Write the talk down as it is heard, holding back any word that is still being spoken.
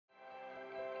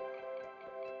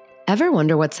Ever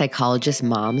wonder what psychologist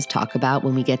moms talk about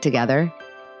when we get together?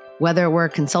 Whether we're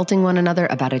consulting one another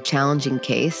about a challenging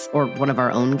case or one of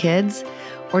our own kids,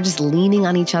 or just leaning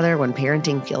on each other when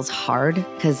parenting feels hard,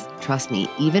 because trust me,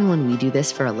 even when we do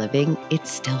this for a living, it's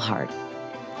still hard.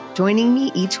 Joining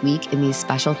me each week in these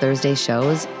special Thursday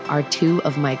shows are two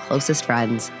of my closest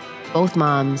friends, both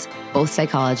moms, both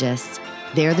psychologists.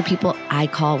 They're the people I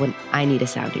call when I need a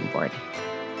sounding board.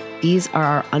 These are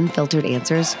our unfiltered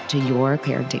answers to your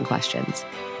parenting questions.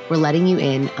 We're letting you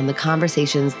in on the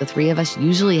conversations the three of us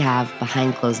usually have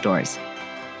behind closed doors.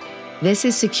 This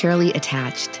is Securely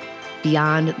Attached,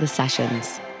 Beyond the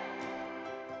Sessions.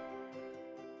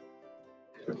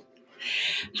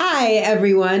 Hi,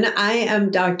 everyone. I am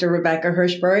Dr. Rebecca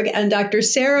Hirschberg, and Dr.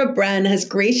 Sarah Bren has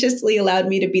graciously allowed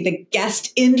me to be the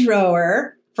guest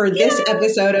introer for this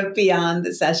episode of Beyond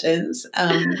the Sessions.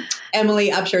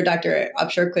 Emily Upshur, Dr.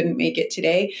 Upshur couldn't make it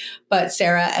today, but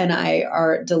Sarah and I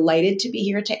are delighted to be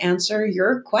here to answer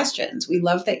your questions. We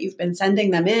love that you've been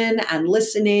sending them in and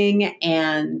listening,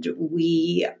 and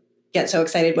we get so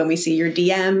excited when we see your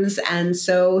DMs. And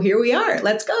so here we are.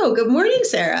 Let's go. Good morning,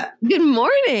 Sarah. Good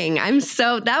morning.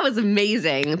 That was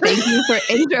amazing. Thank you for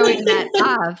introing that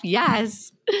off.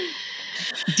 Yes.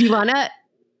 Do you want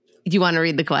to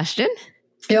read the question?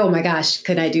 Oh my gosh.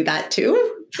 Can I do that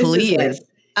too? Please.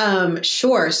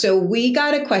 Sure. So we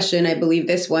got a question. I believe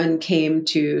this one came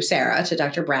to Sarah, to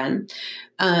Dr. Bren.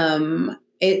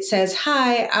 It says,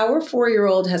 hi, our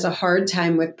 4-year-old has a hard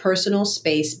time with personal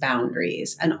space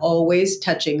boundaries and always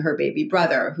touching her baby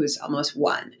brother, who's almost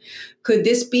 1. Could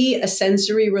this be a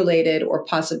sensory related or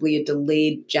possibly a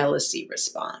delayed jealousy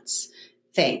response?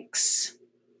 Thanks.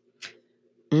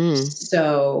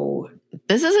 So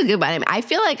this is a good one. I mean, I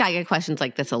feel like I get questions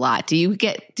like this a lot. Do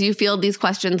you field these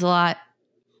questions a lot?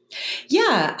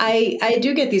 Yeah, I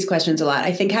do get these questions a lot.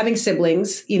 I think having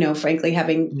siblings, frankly,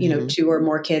 having, 2 or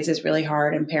more kids is really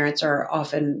hard, and parents are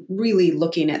often really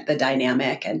looking at the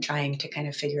dynamic and trying to kind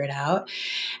of figure it out.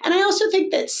 And I also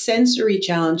think that sensory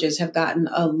challenges have gotten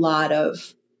a lot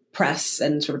of press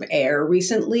and sort of air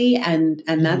recently, and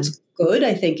that's good.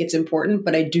 I think it's important,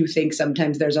 but I do think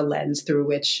sometimes there's a lens through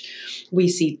which we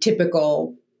see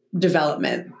typical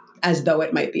development as though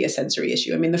it might be a sensory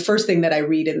issue. I mean, the first thing that I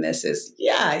read in this is,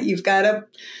 you've got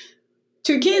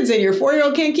 2 kids and your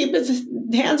 4-year-old can't keep his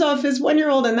hands off his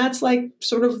 1-year-old. And that's like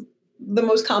sort of the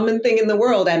most common thing in the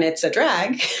world. And it's a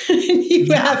drag.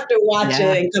 You have to watch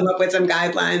it and come up with some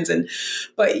guidelines.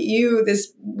 But you,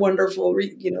 this wonderful,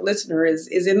 listener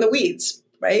is in the weeds,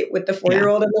 right? With the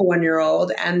 4-year-old and the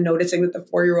 1-year-old, and noticing that the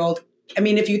 4-year-old, I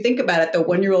mean, if you think about it, the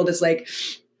 1-year-old is like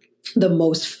the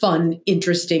most fun,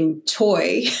 interesting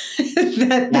toy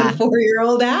that the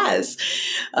 4-year-old has.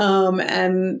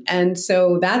 And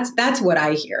so that's what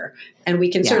I hear. And we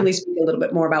can certainly speak a little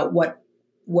bit more about what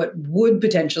would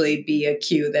potentially be a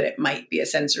cue that it might be a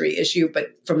sensory issue.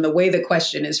 But from the way the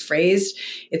question is phrased,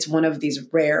 it's one of these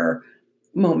rare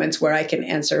moments where I can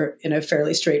answer in a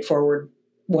fairly straightforward,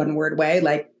 one-word way,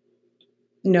 like,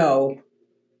 no,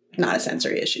 not a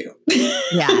sensory issue.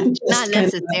 Yeah, not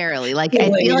necessarily. Like,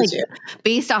 I feel like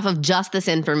based off of just this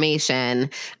information,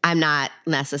 I'm not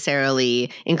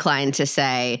necessarily inclined to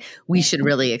say we should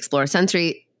really explore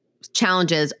sensory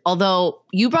challenges. Although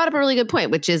you brought up a really good point,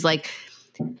 which is like,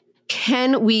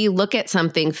 can we look at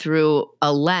something through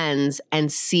a lens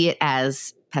and see it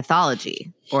as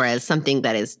pathology or as something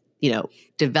that is,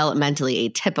 developmentally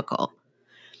atypical?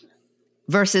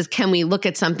 Versus can we look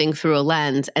at something through a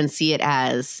lens and see it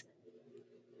as,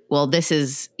 well, this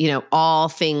is, all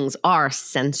things are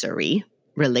sensory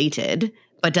related,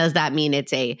 but does that mean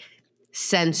it's a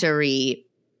sensory,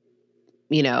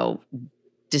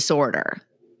 disorder?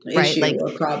 Right? Issue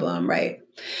or problem, right?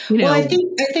 Well, I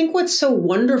think what's so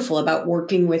wonderful about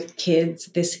working with kids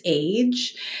this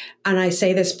age, and I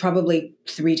say this probably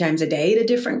 3 times a day to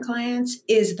different clients,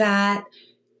 is that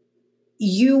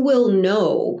you will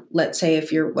know, let's say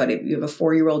if you have a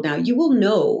 4-year-old now, you will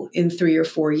know in 3 or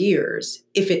 4 years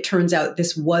if it turns out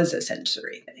this was a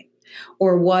sensory thing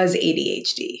or was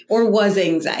ADHD or was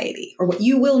anxiety or what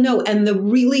you will know. And the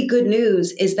really good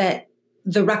news is that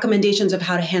the recommendations of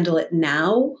how to handle it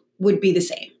now would be the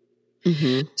same.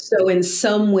 Mm-hmm. So in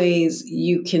some ways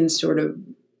you can sort of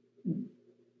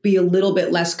be a little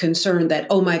bit less concerned that,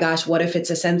 oh my gosh, what if it's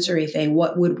a sensory thing?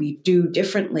 What would we do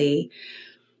differently?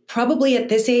 Probably at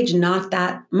this age, not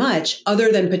that much, other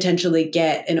than potentially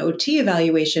get an OT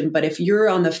evaluation. But if you're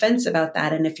on the fence about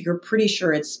that, and if you're pretty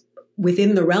sure it's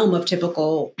within the realm of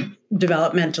typical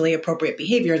developmentally appropriate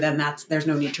behavior, then there's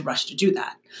no need to rush to do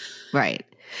that. Right.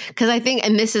 Because I think,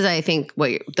 and this is, I think,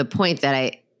 what the point that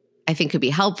I think could be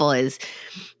helpful is,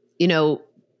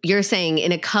 you're saying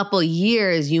in a couple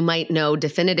years, you might know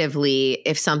definitively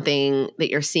if something that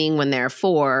you're seeing when they're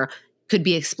 4 could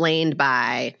be explained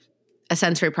by a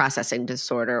sensory processing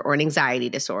disorder or an anxiety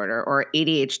disorder or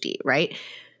ADHD, right?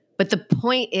 But the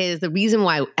point is, the reason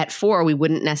why at 4 we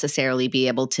wouldn't necessarily be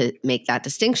able to make that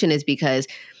distinction is because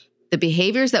the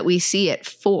behaviors that we see at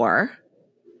 4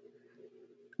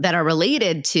 that are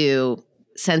related to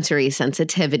sensory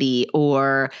sensitivity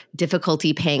or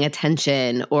difficulty paying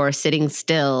attention or sitting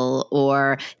still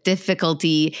or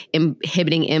difficulty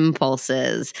inhibiting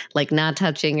impulses, like not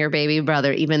touching your baby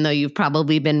brother, even though you've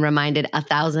probably been reminded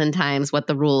 1,000 times what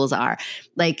the rules are.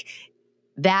 Like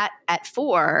that at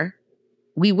 4,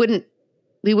 we wouldn't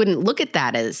look at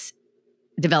that as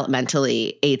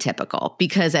developmentally atypical,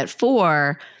 because at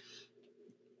 4,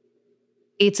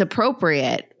 it's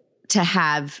appropriate to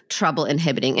have trouble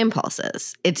inhibiting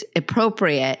impulses. It's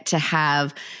appropriate to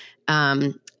have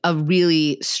a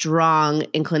really strong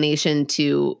inclination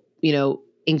to,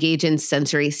 engage in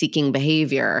sensory seeking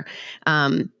behavior.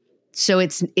 So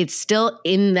it's still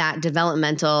in that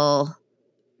developmental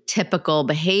typical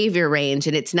behavior range.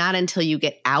 And it's not until you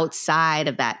get outside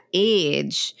of that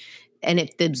age, and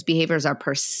if those behaviors are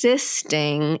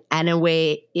persisting in a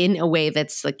way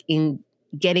that's like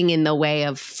getting in the way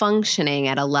of functioning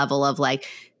at a level of like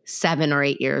 7 or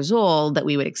 8 years old that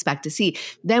we would expect to see,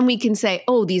 then we can say,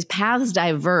 oh, these paths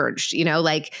diverged,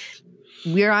 like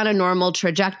we're on a normal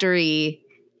trajectory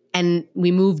and we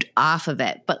moved off of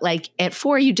it. But like at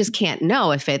 4, you just can't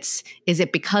know if is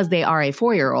it because they are a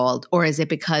 4-year-old, or is it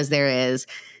because there is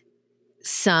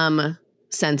some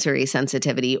sensory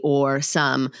sensitivity or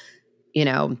some,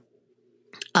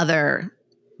 other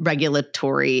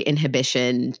regulatory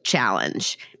inhibition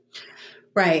challenge.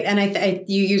 Right. And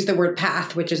you use the word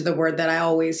path, which is the word that I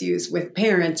always use with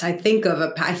parents. I think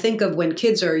of when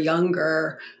kids are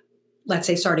younger, let's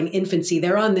say starting infancy,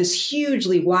 they're on this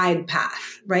hugely wide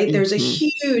path, right? Mm-hmm. There's a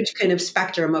huge kind of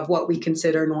spectrum of what we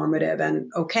consider normative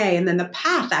and okay. And then the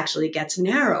path actually gets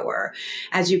narrower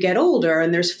as you get older,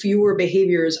 and there's fewer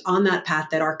behaviors on that path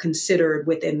that are considered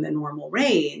within the normal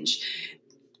range.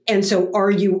 And so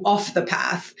are you off the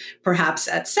path perhaps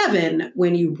at 7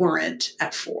 when you weren't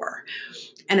at 4?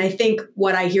 And I think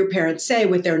what I hear parents say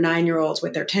with their 9-year-olds,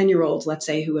 with their 10-year-olds, let's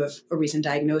say, who have a recent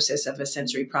diagnosis of a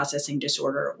sensory processing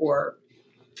disorder or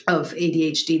of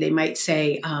ADHD, they might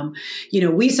say,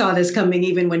 we saw this coming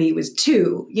even when he was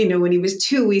 2. When he was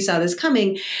 2, we saw this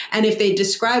coming. And if they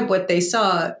describe what they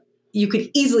saw, you could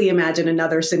easily imagine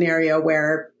another scenario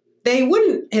where they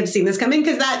wouldn't have seen this coming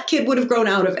because that kid would have grown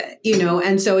out of it,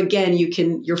 And so again,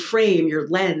 your frame, your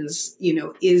lens,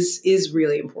 is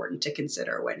really important to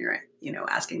consider when you're,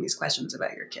 asking these questions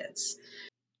about your kids.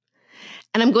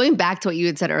 And I'm going back to what you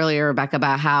had said earlier, Rebecca,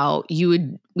 about how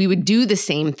we would do the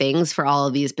same things for all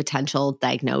of these potential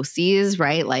diagnoses,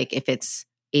 right? Like if it's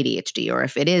ADHD or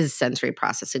if it is sensory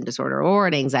processing disorder or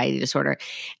an anxiety disorder.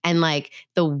 And like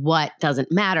the what doesn't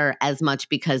matter as much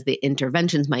because the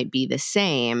interventions might be the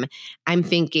same. I'm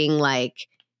thinking like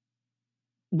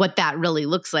what that really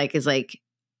looks like is like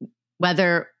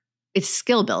whether it's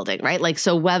skill building, right? Like,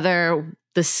 so whether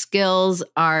the skills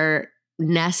are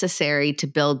necessary to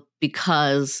build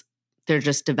because they're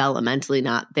just developmentally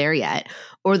not there yet,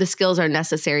 or the skills are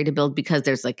necessary to build because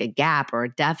there's like a gap or a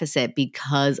deficit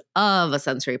because of a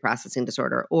sensory processing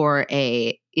disorder or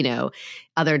a,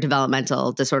 other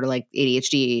developmental disorder like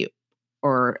ADHD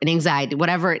or an anxiety,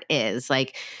 whatever it is.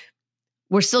 Like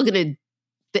we're still going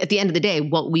to, at the end of the day,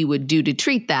 what we would do to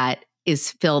treat that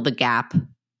is fill the gap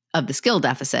of the skill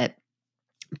deficit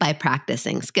by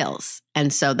practicing skills.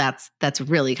 And so that's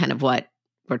really kind of what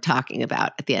we're talking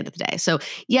about at the end of the day. So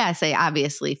yes, I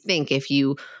obviously think if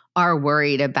you are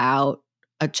worried about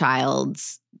a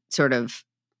child's sort of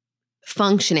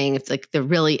functioning, if like there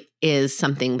really is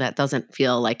something that doesn't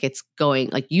feel like it's going,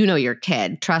 like, your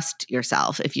kid, trust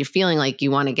yourself. If you're feeling like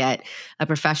you want to get a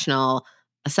professional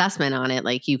assessment on it,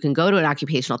 like you can go to an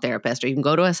occupational therapist or you can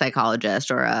go to a psychologist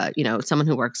or someone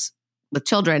who works with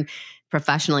children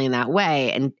professionally in that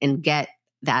way and get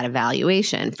that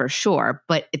evaluation for sure.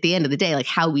 But at the end of the day, like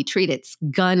how we treat it's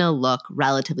gonna look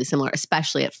relatively similar,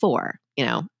 especially at 4.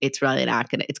 It's really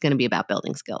it's gonna be about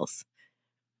building skills.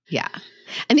 Yeah.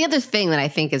 And the other thing that I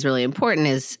think is really important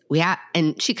is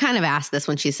and she kind of asked this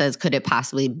when she says, could it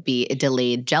possibly be a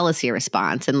delayed jealousy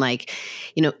response? And like,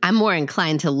 I'm more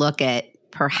inclined to look at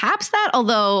perhaps that,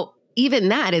 although even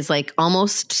that is like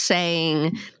almost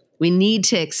saying we need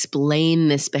to explain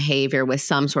this behavior with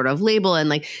some sort of label. And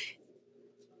like,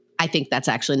 I think that's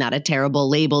actually not a terrible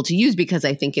label to use because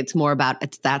I think it's more about,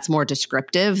 that's more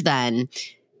descriptive than,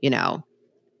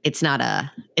 it's not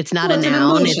a It's noun, an it's a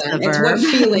emotion. It's what verb.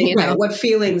 feeling, right? What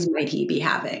feelings might he be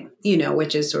having,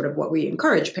 which is sort of what we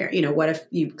encourage parents. What if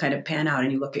you kind of pan out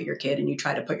and you look at your kid and you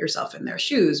try to put yourself in their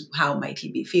shoes? How might he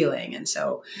be feeling? And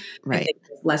so I think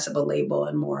it's less of a label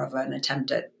and more of an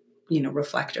attempt at,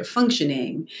 reflective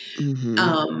functioning.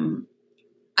 Mm-hmm.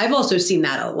 I've also seen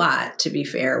that a lot, to be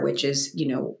fair, which is,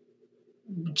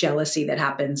 jealousy that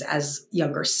happens as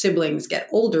younger siblings get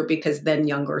older, because then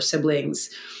younger siblings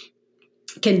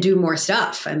can do more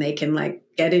stuff and they can like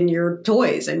get in your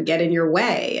toys and get in your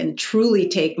way and truly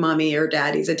take mommy or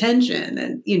daddy's attention.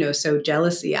 And, so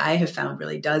jealousy I have found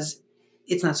really does,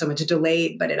 it's not so much a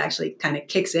delayed, but it actually kind of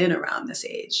kicks in around this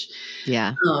age.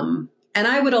 Yeah. And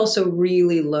I would also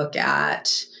really look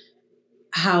at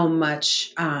how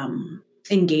much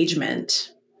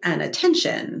engagement and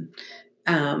attention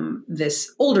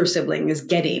this older sibling is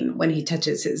getting when he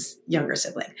touches his younger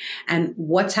sibling, and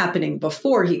what's happening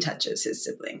before he touches his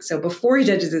sibling. So before he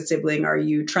touches his sibling, are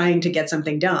you trying to get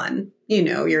something done?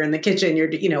 You're in the kitchen,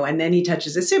 and then he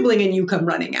touches his sibling and you come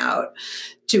running out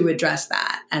to address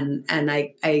that. And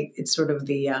I it's sort of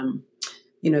the,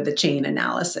 the chain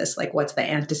analysis, like what's the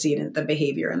antecedent, the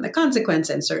behavior and the consequence.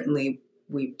 And certainly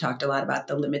we've talked a lot about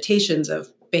the limitations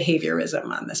of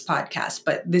behaviorism on this podcast,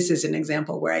 but this is an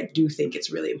example where I do think it's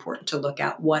really important to look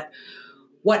at what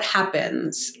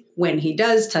happens when he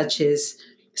does touch his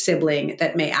sibling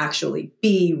that may actually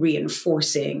be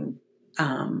reinforcing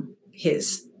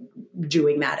his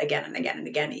doing that again and again and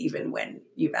again, even when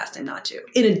you've asked him not to,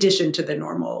 in addition to the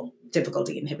normal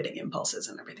difficulty inhibiting impulses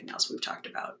and everything else we've talked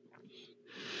about.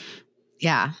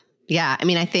 Yeah. Yeah. I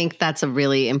mean, I think that's a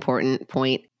really important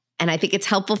point. And I think it's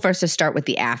helpful for us to start with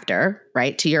the after,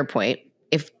 right? To your point,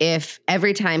 if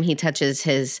every time he touches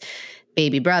his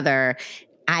baby brother,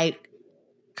 I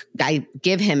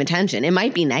give him attention, it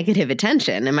might be negative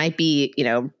attention. It might be,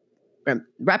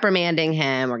 reprimanding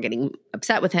him or getting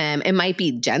upset with him. It might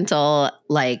be gentle,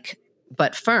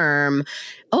 but firm.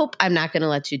 Oh, I'm not going to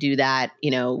let you do that.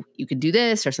 You could do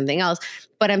this or something else,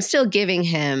 but I'm still giving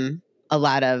him a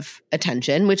lot of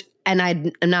attention, and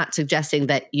I'm not suggesting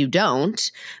that you don't,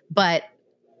 but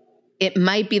it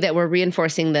might be that we're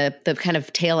reinforcing the kind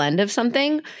of tail end of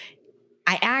something.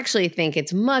 I actually think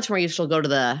it's much more useful to go to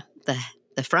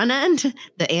the front end,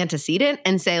 the antecedent,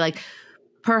 and say, like,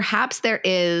 perhaps there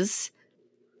is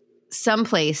some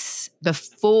place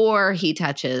before he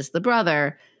touches the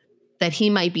brother that he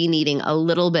might be needing a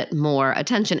little bit more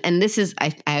attention. And this is,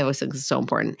 I always think this is so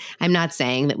important. I'm not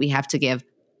saying that we have to give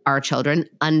our children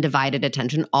undivided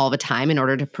attention all the time in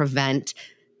order to prevent,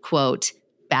 quote,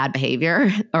 bad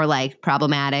behavior or like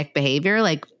problematic behavior.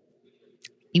 Like,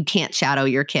 you can't shadow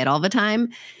your kid all the time.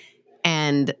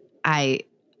 And I'm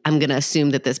going to assume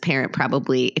that this parent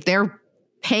probably, if they're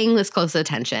paying this close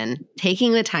attention,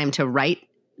 taking the time to write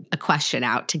a question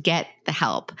out to get the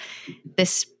help,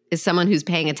 this is someone who's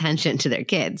paying attention to their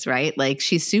kids, right? Like,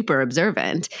 she's super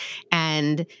observant.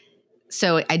 And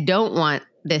so I don't want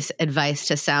this advice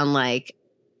to sound like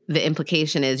the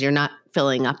implication is you're not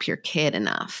filling up your kid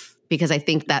enough, because I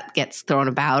think that gets thrown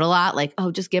about a lot. Like,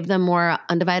 oh, just give them more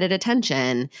undivided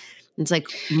attention. It's like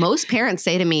most parents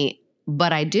say to me,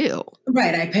 but I do.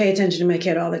 Right. I pay attention to my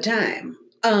kid all the time.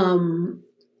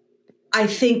 I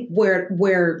think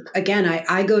where again,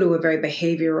 I go to a very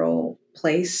behavioral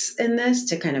place in this,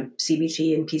 to kind of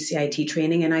CBT and PCIT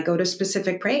training, and I go to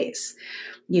specific praise.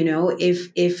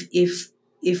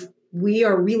 If we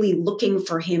are really looking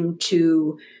for him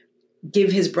to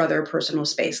give his brother personal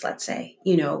space, let's say,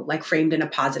 like framed in a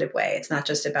positive way. It's not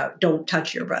just about don't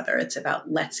touch your brother. It's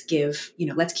about let's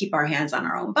keep our hands on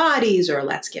our own bodies, or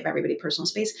let's give everybody personal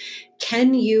space.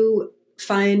 Can you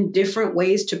find different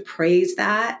ways to praise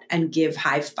that and give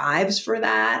high fives for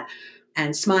that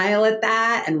and smile at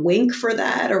that and wink for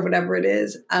that, or whatever it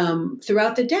is,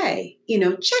 throughout the day? Check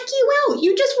you out.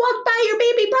 You just walked by your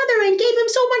baby brother and gave him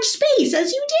so much space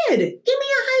as you did. Give me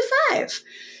a high five.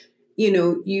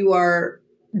 You are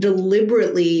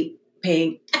deliberately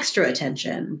paying extra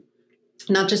attention,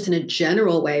 not just in a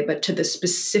general way, but to the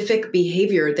specific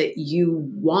behavior that you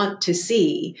want to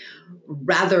see,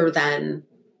 rather than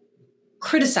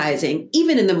criticizing,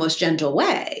 even in the most gentle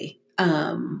way,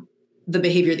 the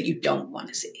behavior that you don't want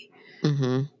to see.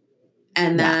 Mm-hmm.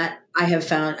 And that I have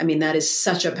found, that is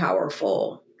such a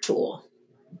powerful tool.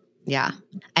 Yeah.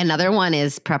 Another one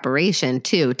is preparation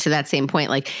too, to that same point.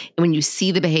 Like, when you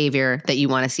see the behavior that you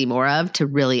want to see more of, to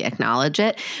really acknowledge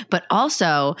it, but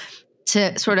also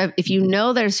to sort of, if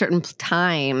there's certain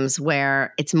times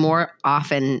where it's more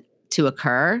often to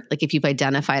occur, like if you've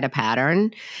identified a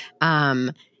pattern,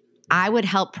 I would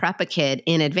help prep a kid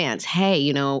in advance.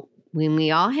 Hey,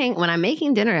 when I'm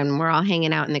making dinner and we're all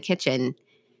hanging out in the kitchen,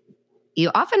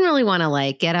 you often really want to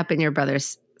like get up in your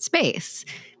brother's space.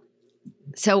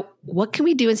 So what can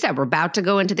we do instead? We're about to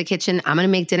go into the kitchen. I'm going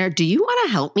to make dinner. Do you want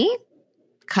to help me?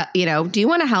 Do you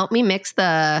want to help me mix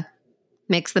the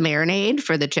marinade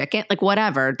for the chicken? Like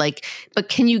whatever. Like, but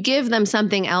can you give them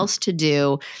something else to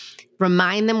do?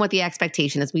 Remind them what the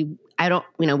expectation is. We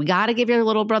got to give your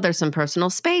little brother some personal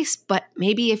space, but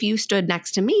maybe if you stood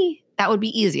next to me, that would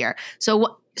be easier.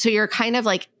 So you're kind of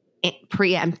like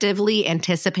preemptively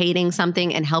anticipating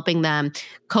something and helping them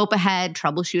cope ahead,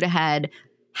 troubleshoot ahead,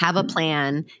 have a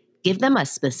plan, give them a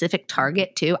specific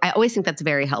target too. I always think that's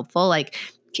very helpful. Like,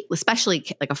 especially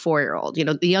like a 4-year-old,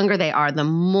 the younger they are, the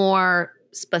more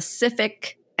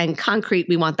specific and concrete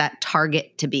we want that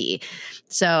target to be.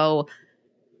 So,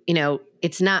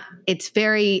 it's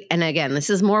very, and again, this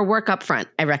is more work up front.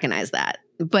 I recognize that.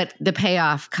 But the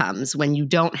payoff comes when you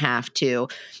don't have to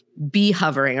be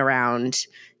hovering around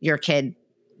your kid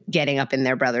getting up in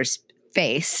their brother's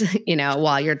face,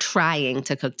 while you're trying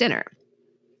to cook dinner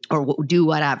or do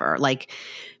whatever.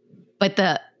 But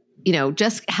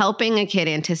just helping a kid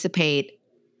anticipate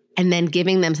and then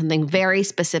giving them something very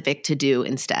specific to do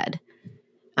instead.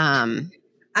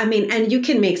 And you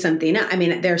can make something up.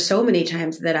 There are so many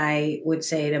times that I would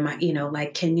say to my,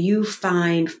 can you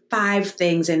find 5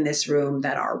 things in this room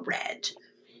that are red?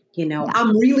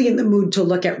 I'm really in the mood to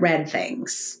look at red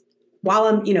things while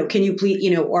I'm, can you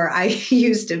please, or I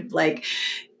used to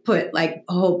put a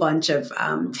whole bunch of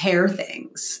hair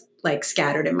things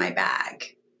scattered in my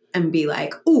bag and be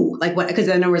like, ooh, what? Because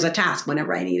then there was a task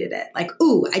whenever I needed it.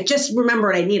 Ooh, I just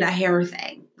remembered I need a hair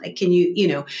thing. Can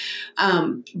you,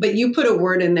 but you put a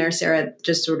word in there, Sarah,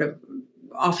 just sort of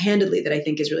offhandedly that I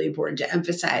think is really important to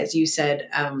emphasize. You said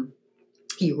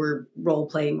you were role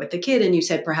playing with the kid and you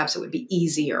said perhaps it would be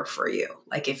easier for you,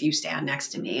 if you stand next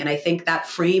to me. And I think that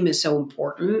frame is so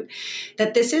important,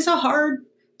 that this is a hard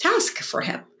task for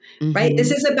him, right? This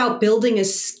is about building a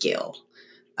skill,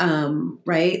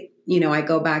 right? I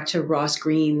go back to Ross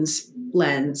Green's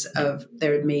lens of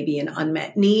there may be an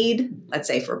unmet need, let's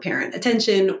say for parent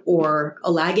attention or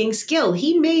a lagging skill.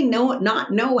 He may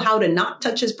not know how to not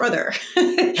touch his brother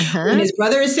when his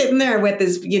brother is sitting there with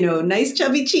his, nice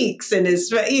chubby cheeks and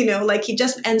his,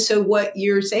 and so what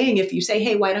you're saying, if you say,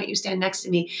 hey, why don't you stand next to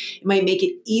me? It might make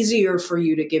it easier for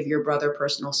you to give your brother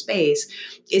personal space.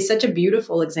 Is such a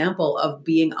beautiful example of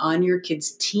being on your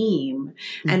kid's team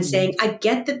and saying, I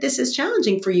get that this is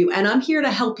challenging for you and I'm here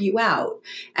to help you out,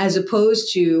 as opposed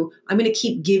to I'm going to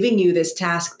keep giving you this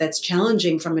task that's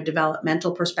challenging from a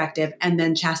developmental perspective and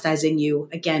then chastising you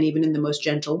again, even in the most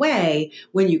gentle way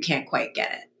when you can't quite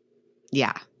get it.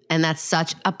 Yeah. And that's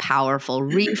such a powerful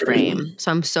reframe.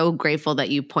 So I'm so grateful that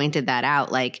you pointed that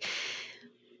out.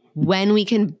 When we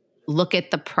can look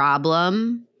at the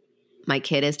problem, my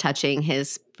kid is touching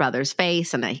his brother's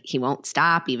face and he won't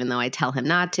stop even though I tell him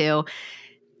not to,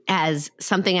 as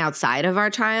something outside of our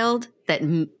child that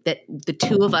the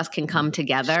two of us can come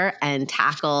together and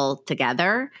tackle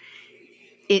together,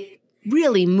 it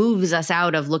really moves us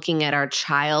out of looking at our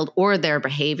child or their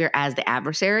behavior as the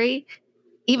adversary,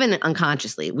 even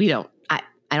unconsciously. I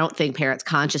don't think parents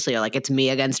consciously are it's me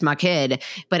against my kid,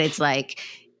 but it's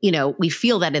we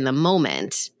feel that in the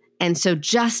moment. And so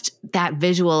just that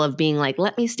visual of being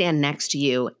let me stand next to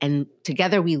you and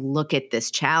together we look at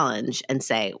this challenge and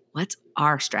say, what's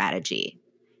our strategy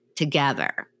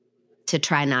together to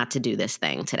try not to do this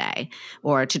thing today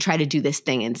or to try to do this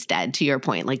thing instead, to your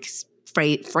point,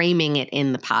 framing it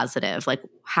in the positive.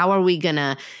 How are we going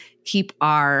to keep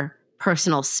our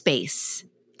personal space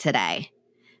today?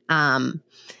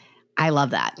 I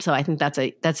love that. So I think that's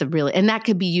a really, and that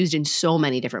could be used in so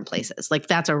many different places.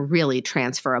 That's a really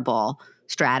transferable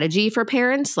strategy for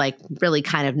parents, really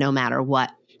kind of no matter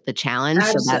what the challenge.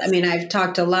 Absolutely. I've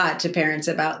talked a lot to parents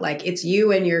about it's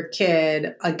you and your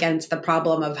kid against the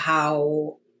problem of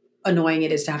how annoying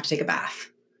it is to have to take a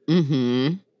bath.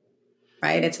 Mm-hmm.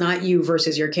 Right? It's not you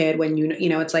versus your kid when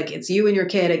it's you and your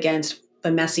kid against the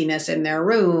messiness in their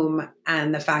room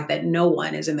and the fact that no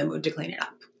one is in the mood to clean it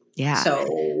up. Yeah. So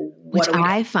which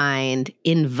I find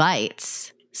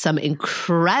invites some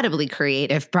incredibly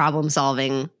creative problem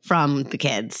solving from the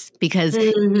kids, because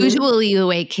usually the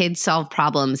way kids solve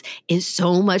problems is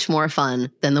so much more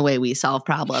fun than the way we solve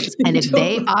problems. And if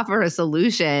they offer a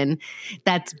solution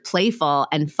that's playful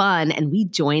and fun and we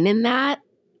join in that,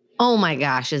 oh my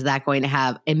gosh, is that going to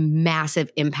have a massive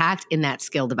impact in that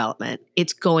skill development?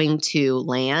 It's going to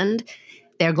land.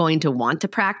 They're going to want to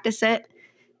practice it.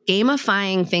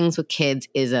 Gamifying things with kids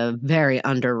is a very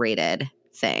underrated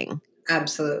thing.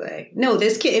 Absolutely. No,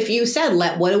 this kid, if you said,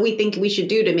 what do we think we should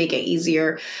do to make it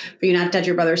easier for you not to touch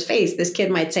your brother's face? This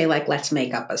kid might say, like, let's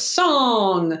make up a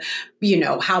song.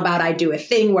 How about I do a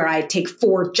thing where I take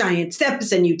 4 giant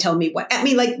steps and you tell me what, I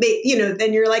mean, like,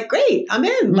 then you're like, great, I'm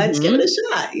in, let's give it a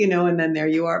shot, and then there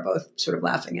you are both sort of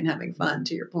laughing and having fun,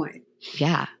 to your point.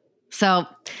 Yeah. So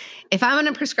if I'm going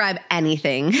to prescribe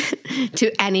anything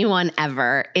to anyone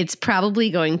ever, it's probably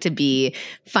going to be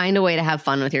find a way to have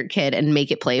fun with your kid and make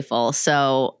it playful.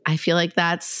 So I feel like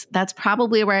that's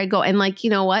probably where I go. And like, you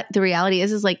know what? The reality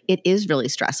is like, it is really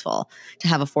stressful to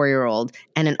have a 4-year-old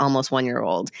and an almost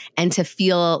 1-year-old, and to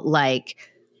feel like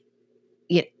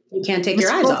you can't take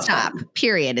your eyes off stop,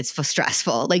 period. It's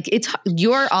stressful. Like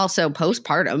you're also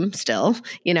postpartum still,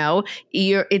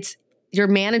 you're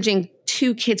managing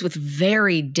 2 kids with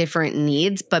very different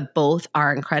needs, but both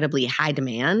are incredibly high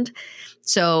demand.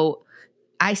 So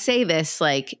I say this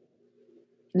like,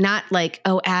 not like,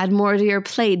 oh, add more to your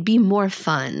plate, be more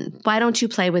fun. Why don't you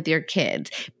play with your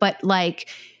kids? But like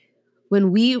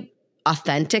when we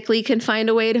authentically can find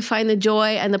a way to find the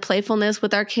joy and the playfulness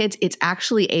with our kids, it's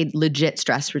actually a legit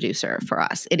stress reducer for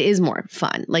us. It is more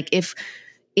fun. Like if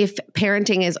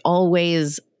parenting is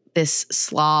always this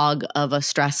slog of a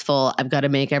stressful, I've got to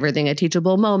make everything a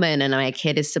teachable moment, and my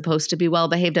kid is supposed to be well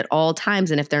behaved at all times,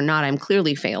 and if they're not, I'm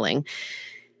clearly failing,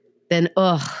 then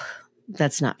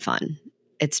that's not fun.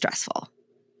 It's stressful.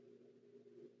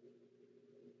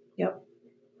 Yep.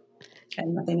 I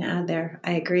have nothing to add there.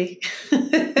 I agree.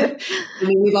 I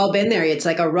mean, we've all been there. It's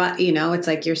like a rut, it's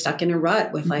like you're stuck in a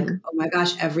rut with like, oh my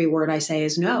gosh, every word I say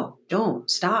is no,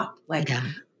 don't, stop. Like,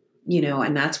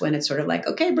 and that's when it's sort of like,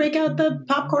 okay, break out the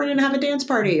popcorn and have a dance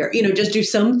party, or, just do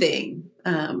something.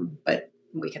 But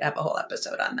we could have a whole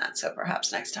episode on that. So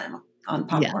perhaps next time on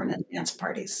popcorn and dance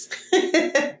parties.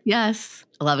 Yes.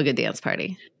 I love a good dance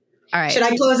party. All right. Should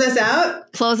I close us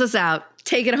out? Close us out.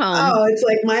 Take it home. Oh, it's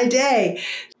like my day.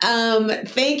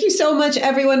 Thank you so much,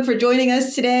 everyone, for joining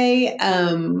us today.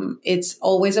 It's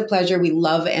always a pleasure. We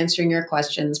love answering your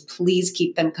questions. Please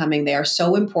keep them coming. They are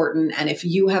so important. And if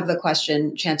you have the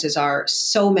question, chances are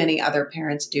so many other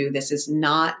parents do. This is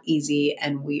not easy,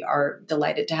 and we are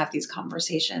delighted to have these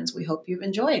conversations. We hope you've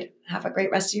enjoyed. Have a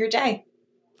great rest of your day.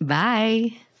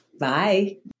 Bye.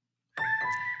 Bye.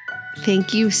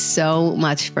 Thank you so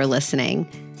much for listening.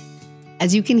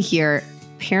 As you can hear,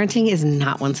 parenting is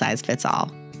not one size fits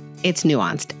all. It's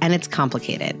nuanced and it's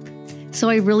complicated. So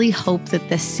I really hope that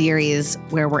this series,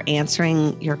 where we're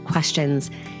answering your questions,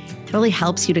 really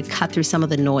helps you to cut through some of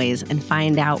the noise and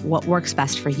find out what works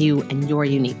best for you and your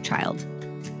unique child.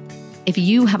 If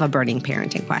you have a burning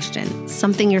parenting question,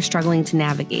 something you're struggling to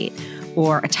navigate,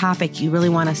 or a topic you really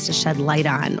want us to shed light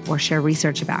on or share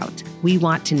research about, we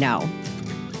want to know.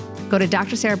 Go to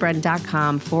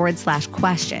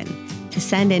drsarahbren.com/question to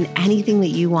send in anything that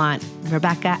you want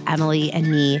Rebecca, Emily,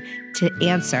 and me to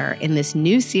answer in this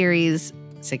new series,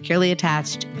 Securely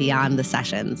Attached Beyond the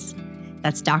Sessions.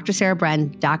 That's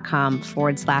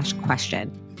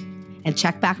drsarahbren.com/question. And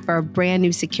check back for a brand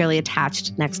new Securely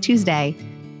Attached next Tuesday.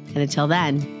 And until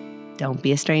then, don't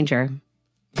be a stranger.